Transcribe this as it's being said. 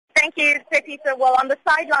Thank you, Peter. Well, on the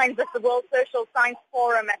sidelines of the World Social Science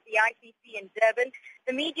Forum at the ICC in Durban,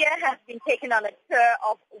 the media has been taken on a tour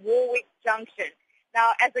of Warwick Junction.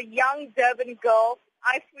 Now, as a young Durban girl,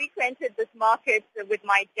 I frequented this market with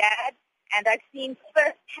my dad, and I've seen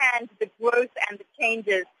firsthand the growth and the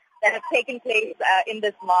changes that have taken place in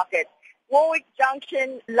this market. Warwick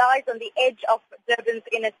Junction lies on the edge of Durban's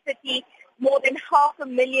inner city. More than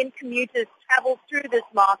 500,000 commuters travel through this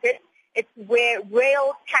market. It's where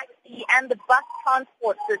rail, taxi, and the bus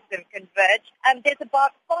transport system converge. There's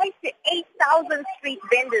about 5,000 to 8,000 street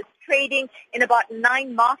vendors trading in about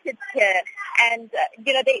 9 markets here. And,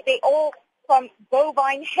 they all from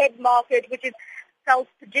Bovine Head Market, which sells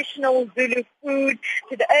traditional Zulu food,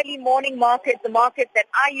 to the early morning market, the market that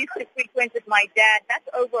I used to frequent with my dad. That's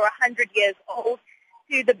over 100 years old.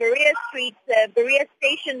 To the Berea Street, Berea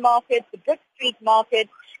Station Market, the Brook Street Market,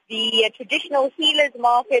 the traditional Healers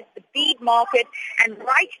Market, the Bead Market, and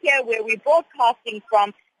right here where we're broadcasting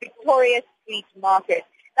from, Victoria Street Market.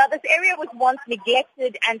 Now, this area was once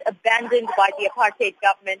neglected and abandoned by the apartheid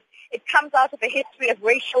government. It comes out of a history of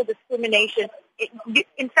racial discrimination.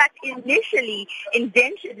 In fact, initially,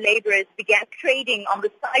 indentured laborers began trading on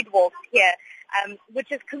the sidewalks here, which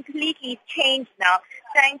has completely changed now,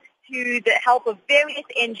 thanks to the help of various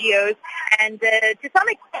NGOs and, to some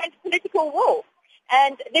extent, political will.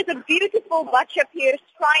 And there's a beautiful Bacha Pier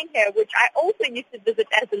shrine here, which I also used to visit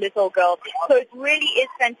as a little girl. So it really is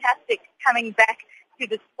fantastic coming back to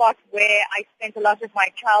the spot where I spent a lot of my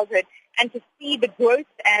childhood and to see the growth,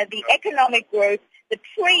 the economic growth, the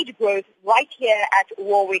trade growth right here at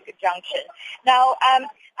Warwick Junction. Now,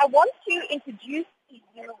 I want to introduce to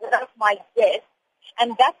you one of my guests,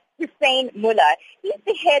 and that's Hussein Mullah. He's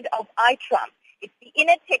the head of iTrump. It's the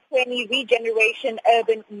Inner eThekwini Regeneration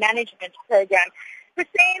Urban Management Program.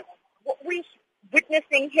 Hussein, what we're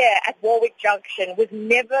witnessing here at Warwick Junction was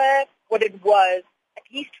never what it was at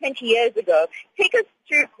least 20 years ago. Take us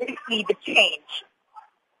through briefly the change.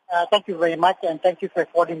 Thank you very much, and thank you for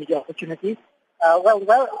affording me the opportunity.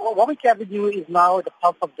 Warwick Avenue is now the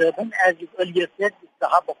pulse of Durban. As you earlier said, it's the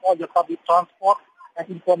hub of all your public transport and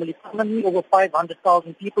informal economy. Over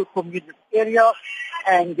 500,000 people commute this area,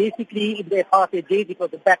 and basically in the apartheid days, it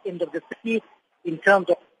was the back end of the city in terms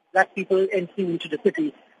of black people entering into the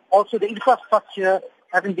city. Also, the infrastructure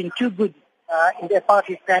hasn't been too good in the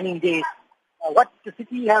apartheid planning days. What the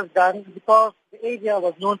city has done, because the area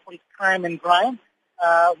was known for its crime and grime,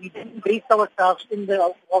 we didn't base ourselves in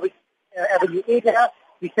the Warwick Avenue area.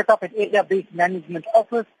 We set up an area-based management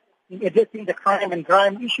office in addressing the crime and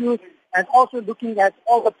grime issues, and also looking at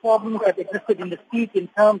all the problems that existed in the street in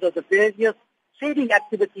terms of the various trading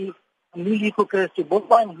activities, from mealie cookers to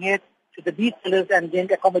bovine heads to the beef sellers, and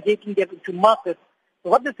then accommodating them into markets. So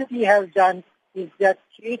what the city has done is that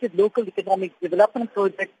created local economic development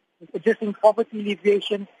projects, addressing poverty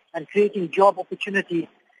alleviation and creating job opportunities.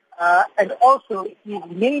 And also it is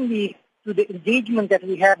mainly to the engagement that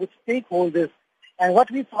we have with stakeholders. And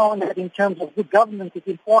what we found that in terms of good governance, it's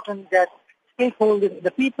important that stakeholders,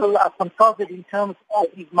 the people, are consulted in terms of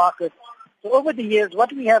these markets. So over the years,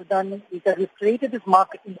 what we have done is that we've created this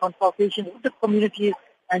market in consultation with the communities,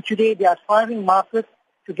 and today they are thriving markets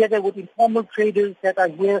together with informal traders that are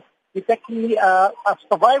here. It's actually a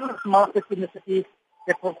survival market in the city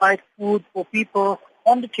that provide food for people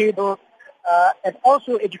on the table and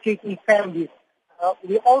also educating families.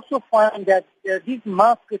 We also find that these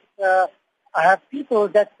markets have people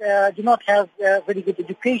that do not have very good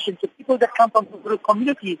education. So people that come from rural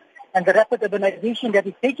communities and the rapid urbanization that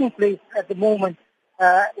is taking place at the moment,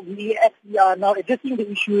 we actually are now addressing the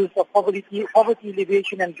issues of poverty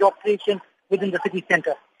alleviation and job creation within the city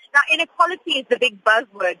center. Now, inequality is the big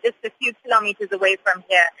buzzword just a few kilometers away from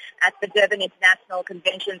here at the Durban International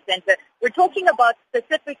Convention Center. We're talking about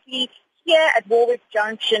specifically here at Warwick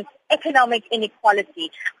Junction, economic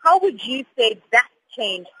inequality. How would you say that's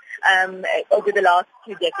changed over the last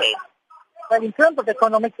 2 decades? Well, in terms of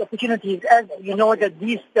economic opportunities, as you know, that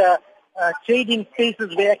these trading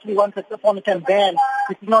spaces were actually once upon a time banned.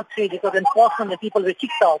 We did not trade because enforcement and people were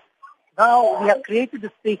kicked out. Now we have created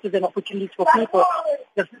the spaces and opportunities for people,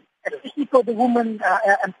 especially for the women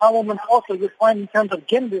empowerment also. You find in terms of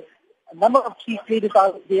gender, a number of key traders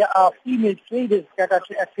out there are female traders that are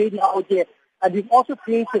trading out there. And we've also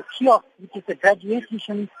created kiosk, which is a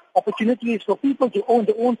graduation opportunities for people to own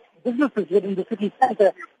their own businesses within the city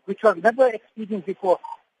center, which was never experienced before.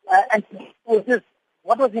 And for this,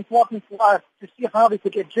 what was important for us to see how we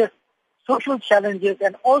could address social challenges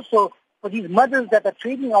and also for these mothers that are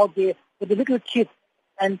trading out there with the little kids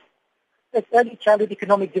and early childhood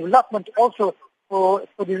economic development also for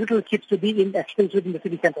the little kids to be in space within the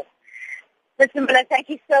city center. Mr. Miller, thank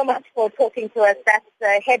you so much for talking to us. That's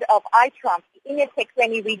the head of iTrump, the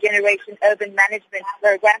Ineteqweni Regeneration Urban Management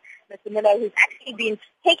Program, Mr. Miller, who's actually been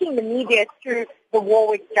taking the media through the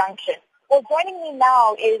Warwick Junction. Well, joining me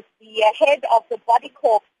now is the head of the Body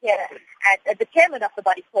Corp here, the chairman of the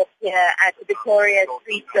Body Corp here at the Victoria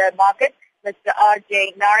Street Market, Mr.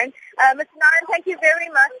 R.J. Naran. Mr. Naran, thank you very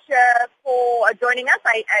much for joining us.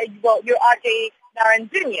 You're R.J.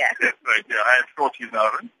 Naran Jr. Yes, right. Yeah, I am Shorty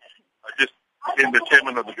Naran. I just became the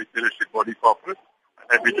chairman of the Victoria Street Body Corporate.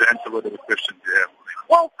 I'm happy to answer whatever questions you have.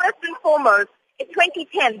 Well, first and foremost, in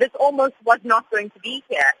 2010, this almost was not going to be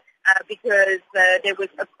here because there was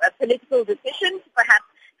a political decision to perhaps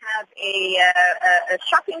have a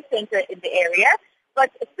shopping center in the area.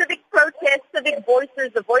 But civic protests, civic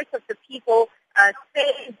voices, the voice of the people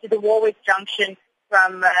saved the Warwick Junction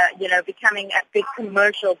from, becoming a big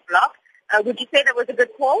commercial block. Would you say that was a good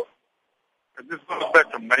call? This goes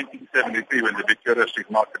back from 1973 when the Victoria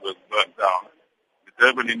Street Market was burnt down. The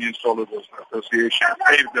Durban Indian Solidars Association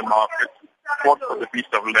saved the market, fought for the piece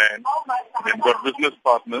of land, and then got business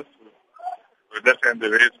partners. At that time, they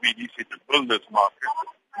raised BDC to build this market.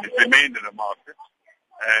 It remained in the market.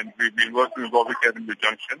 And we've been working with Warwick Avenue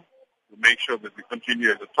Junction to make sure that we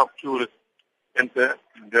continue as a top tourist center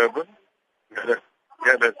in Durban. We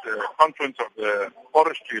had a conference of the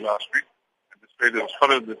forestry last week, and this place was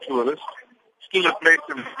full of the tourists. Still a place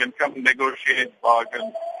where you can come negotiate,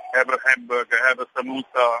 bargain, have a hamburger, have a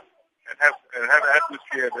samosa, and have an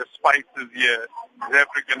atmosphere. There's spices here, there's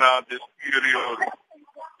African art, there's curios.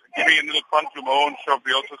 Giving a little fun to my own shop,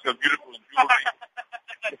 we also sell beautiful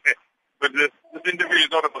jewelry. But this interview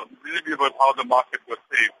is not about, this interview about how the market was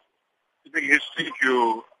saved. I think history, if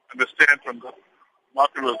you understand from the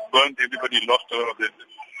market was burnt, everybody lost a lot of their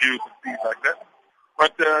views and things like that.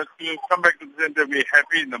 But to come back to the center, we're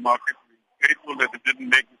happy in the market. We're grateful that it didn't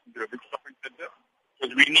make this into a big shopping center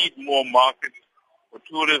because we need more markets for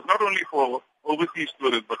tourists, not only for overseas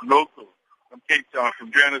tourists, but local, from Cape Town,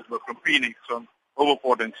 from Johannesburg, from Phoenix, from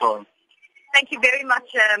Overport and so on. Thank you very much,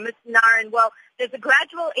 Mr. Naran. Well, there's a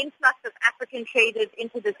gradual influx of African traders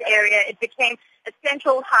into this area. It became a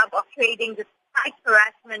central hub of trading despite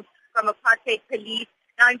harassment from apartheid police.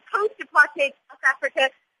 Now, in post-apartheid South Africa,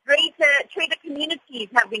 trader communities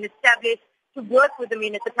have been established to work with the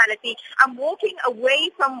municipality. I'm walking away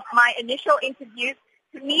from my initial interview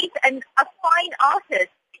to meet a fine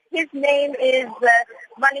artist. His name is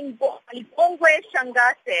Malibongwe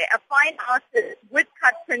Shangase, a fine artist with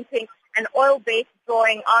cut printing and oil-based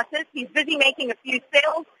drawing artist. He's busy making a few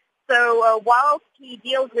sales. So whilst he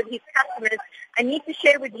deals with his customers, I need to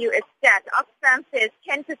share with you a stat. Oxfam says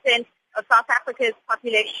 10% of South Africa's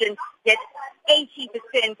population gets 80%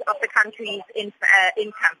 of the country's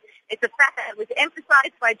income. It's a fact that was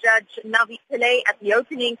emphasized by Judge Navi Pillay at the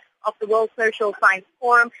opening of the World Social Science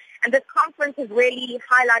Forum. And this conference has really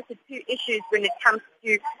highlighted two issues when it comes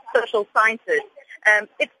to social sciences.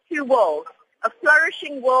 It's two worlds, a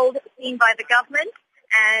flourishing world seen by the government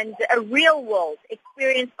and a real world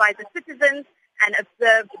experienced by the citizens and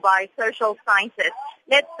observed by social scientists.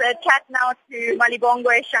 Let's chat now to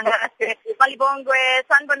Malibongwe Shangase. Malibongwe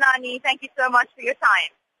Sanbonani, thank you so much for your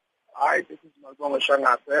time. Hi, this is Malibongwe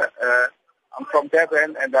Shangase. I'm from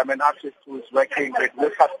Durban and I'm an artist who is working with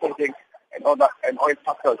woodcut painting and oil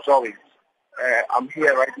pastel drawings. I'm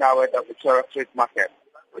here right now at the Victoria Street Market,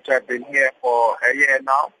 which I've been here for a year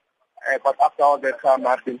now. But after all that time,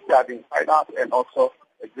 I've been studying fine art and also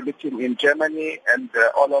exhibiting in Germany and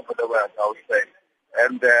all over the world, I would say.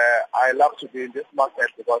 And I love to be in this market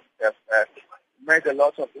because it has made a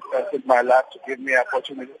lot of difference in my life to give me an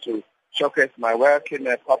opportunity to showcase my work in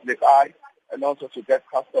a public eye and also to get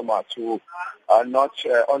customers who are not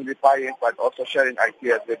only buying but also sharing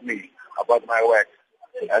ideas with me about my work.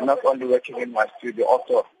 And not only working in my studio,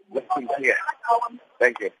 also working here.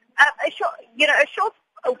 Thank you. A short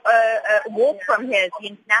walk from here is the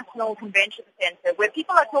International Convention Center, where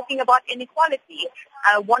people are talking about inequality.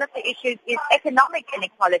 One of the issues is economic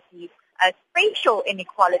inequality, spatial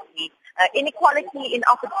inequality, inequality in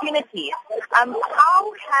opportunities.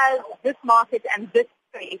 How has this market and this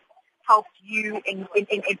space helped you in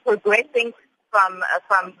progressing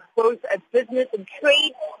from both a business and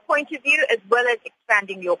trade point of view as well as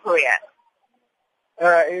expanding your career?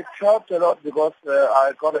 It helped a lot because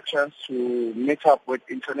I got a chance to meet up with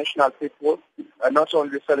international people, not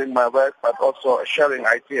only selling my work but also sharing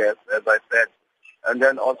ideas, as I said. And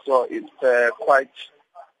then also it's quite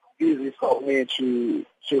easy for me to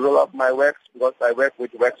roll up my works because I work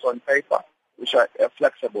with works on paper, which are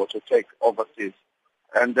flexible to take overseas.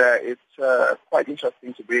 And it's quite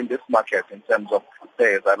interesting to be in this market in terms of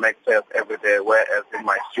sales. I make sales every day, whereas in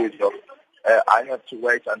my studio, I have to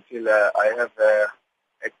wait until I have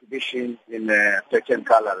exhibitions in certain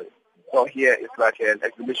galleries. So here it's like an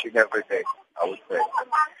exhibition every day, I would say.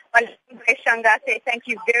 Shangase, thank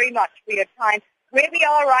you very much for your time. Where we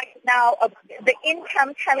are right now, the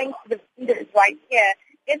income coming to the vendors right here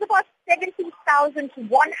is about 70,000 to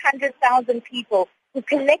 100,000 people who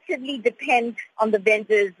collectively depend on the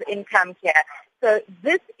vendors' income here. So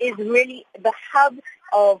this is really the hub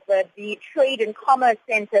of the Trade and Commerce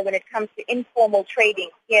Center when it comes to informal trading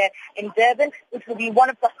here in Durban, which will be one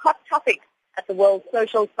of the hot topics at the World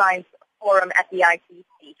Social Science Forum at the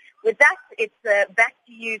ICC. With that, it's back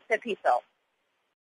to you, Tshepiso.